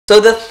So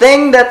the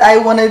thing that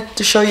I wanted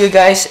to show you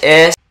guys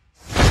is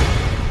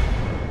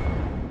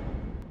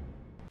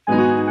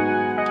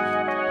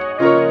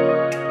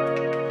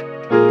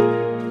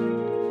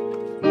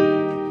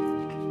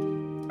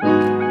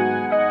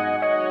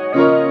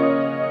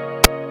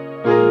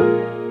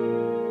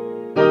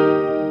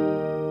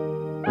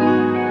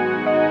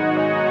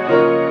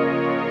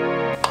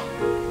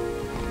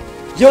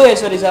Yo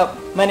guys, what is up?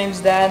 My name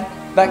is Dan.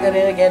 Back at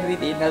it again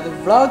with another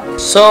vlog.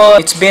 So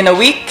it's been a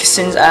week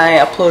since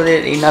I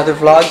uploaded another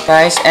vlog,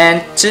 guys,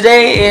 and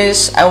today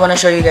is I want to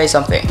show you guys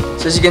something.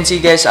 So as you can see,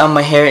 guys,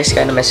 my hair is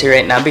kind of messy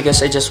right now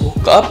because I just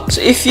woke up.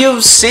 So if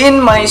you've seen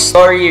my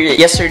story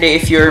yesterday,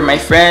 if you're my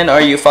friend or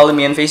you follow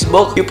me on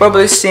Facebook, you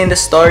probably seen the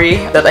story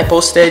that I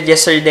posted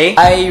yesterday.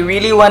 I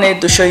really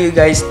wanted to show you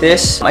guys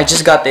this. I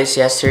just got this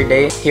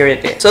yesterday. Here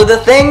it is. So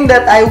the thing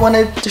that I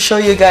wanted to show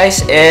you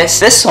guys is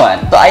this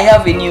one. So I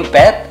have a new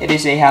pet. It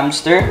is a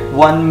hamster,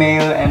 one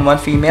male and one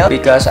female,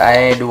 because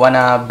I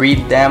wanna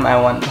breed them. I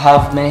want to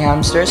have many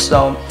hamsters,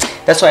 so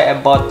that's why I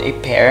bought a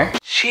pair.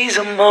 She's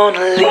a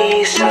Mona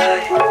Lisa.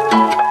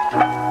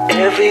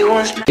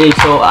 Everyone's Okay,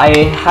 so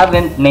I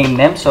haven't named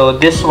them. So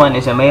this one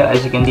is a male.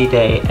 As you can see,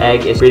 the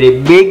egg is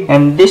pretty big,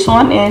 and this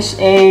one is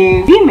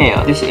a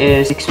female. This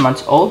is 6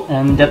 months old,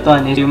 and that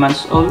one is 2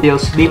 months old, still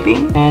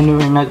sleeping, and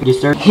we're not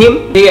disturbing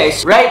him. Okay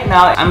guys, right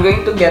now I'm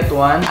going to get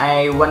one.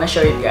 I wanna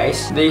show you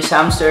guys. These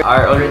hamsters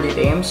are already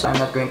tame, so I'm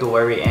not going to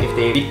worry if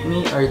they beat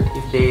me or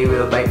if they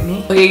will bite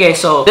me. Okay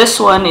guys, so this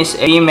one is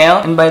a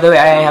female, and by the way,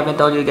 I haven't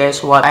told you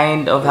guys what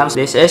kind of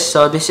hamster this is.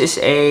 So this is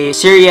a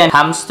Syrian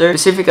hamster,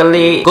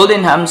 specifically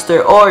golden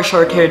hamster or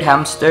short-haired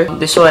hamster.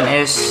 This one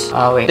is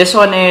this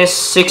one is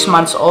 6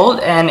 months old,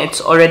 and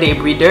it's already a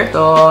breeder.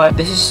 So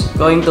this is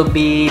going to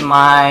be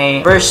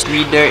my first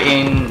breeder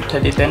in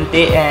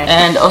 2020.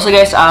 And also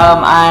guys,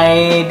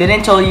 I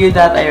didn't tell you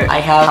that I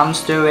have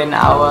hamster when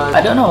I was,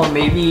 I don't know,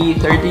 maybe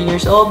 13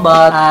 years old,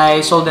 but I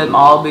sold them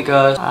all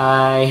because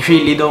I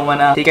really don't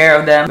wanna take care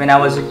of them when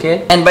I was a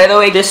kid. And by the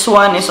way, this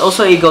one is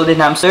also a golden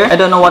hamster. I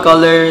don't know what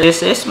color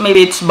this is.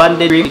 Maybe it's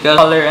banded green because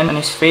color on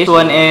his face. This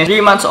one is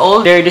 3 months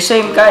old. They're the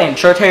same kind,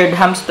 short-haired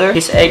hamster.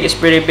 His egg is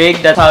pretty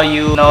big. That's how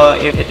you know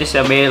if it is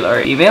a male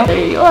or female. There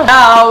you are.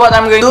 Now what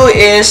I'm going to do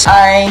is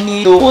I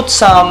need to put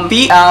some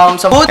feed,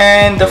 some food,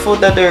 and the food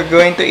that they're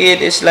going to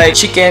eat is like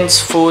chicken's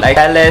food, like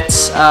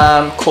pellets,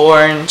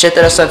 corn,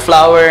 etc.,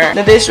 sunflower.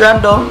 That is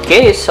random.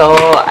 Okay, so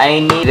I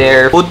need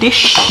their food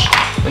dish,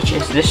 which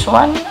is this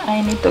one.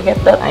 I need to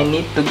get that. I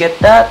need to get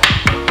that.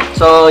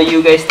 So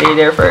you guys stay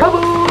there first.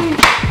 Bye-bye.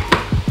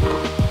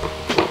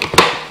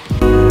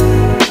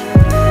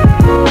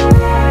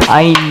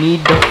 I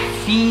need the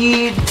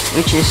feed,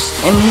 which is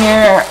in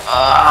here.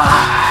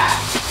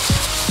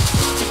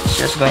 It's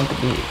just going to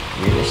be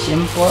really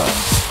simple.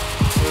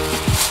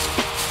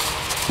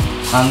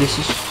 And this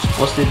is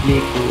supposedly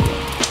to.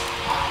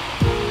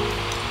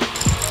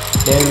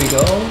 There we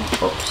go.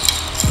 Oops.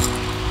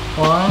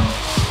 One.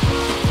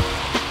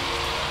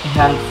 A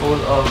handful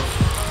of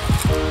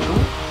 2.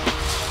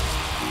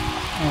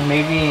 And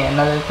maybe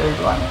another third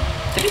one.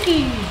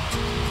 3.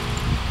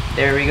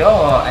 There we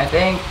go. I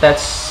think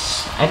that's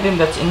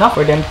enough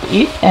for them to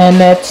eat. And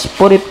let's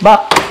put it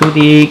back to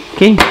the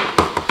cage,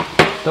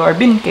 to our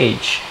bin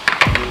cage.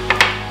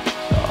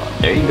 So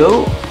there you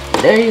go.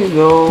 There you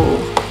go.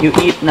 You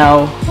eat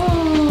now.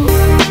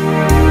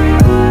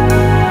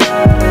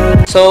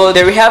 So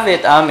there we have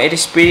it. It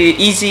is pretty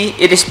easy.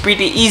 It is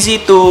pretty easy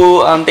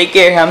to take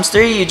care of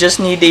hamster. You just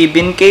need a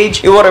bin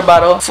cage, a water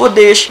bottle, food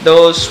dish,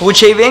 those wood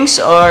shavings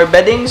or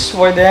beddings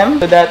for them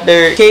so that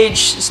their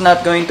cage is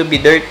not going to be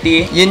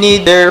dirty. You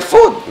need their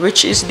food,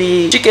 which is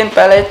the chicken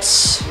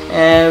pellets,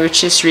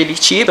 which is really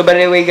cheap. So by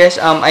the way guys,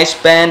 I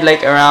spent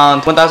like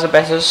around 1,000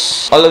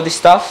 pesos. All of this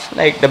stuff,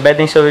 like the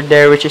beddings over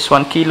there, which is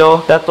 1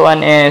 kilo. That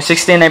one is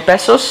 69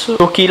 pesos, 2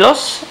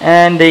 kilos.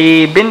 And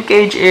the bin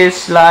cage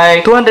is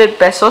like 200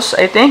 pesos,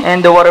 I think.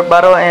 And the water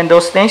bottle and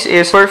those things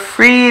is for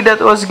free.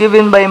 That was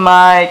given by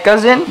my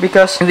cousin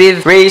because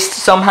they've raised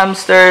some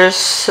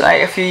hamsters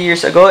like a few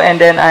years ago, and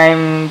then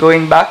I'm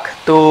going back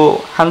to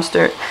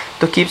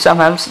keep some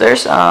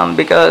hamsters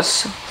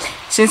because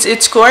since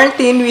it's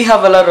quarantine, we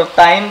have a lot of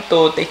time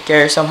to take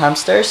care of some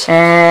hamsters.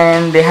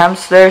 And the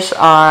hamsters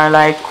are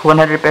like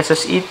 100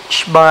 pesos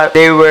each, but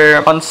they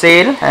were on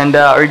sale. And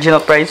the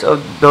original price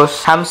of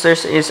those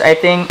hamsters is, I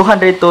think,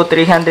 200 to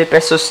 300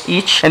 pesos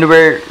each. And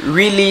we're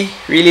really,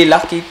 really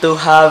lucky to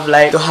have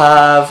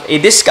a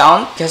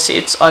discount because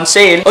it's on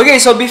sale. Okay,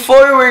 so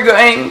before we're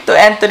going to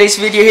end today's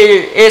video,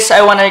 here is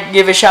I want to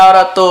give a shout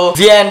out to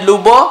Vien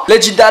Lubo,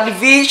 Legendary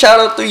V. Shout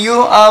out to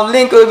you.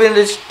 Link will be in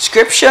the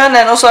description.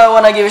 And also I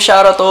want to give a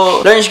shout out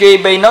to Lawrence Gray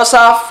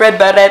Baynosa, Fred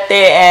Barrete,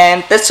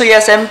 and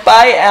Tetsuya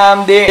Senpai.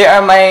 They are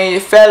my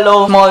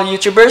fellow small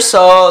YouTubers,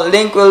 so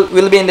link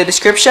will be in the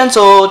description,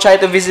 so try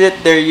to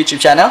visit their YouTube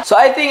channel. So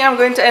I think I'm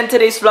going to end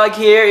today's vlog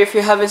here. If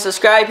you haven't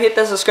subscribed, hit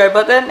the subscribe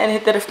button and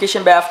hit the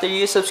notification bell after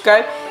you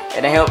subscribe,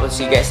 and I hope I'll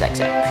see you guys next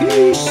time.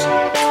 Peace!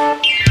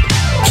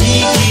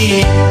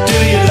 Kiki, do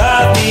you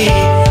love me?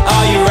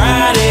 Are you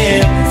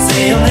riding?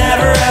 Say you'll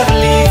never ever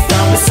leave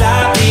from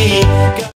beside me.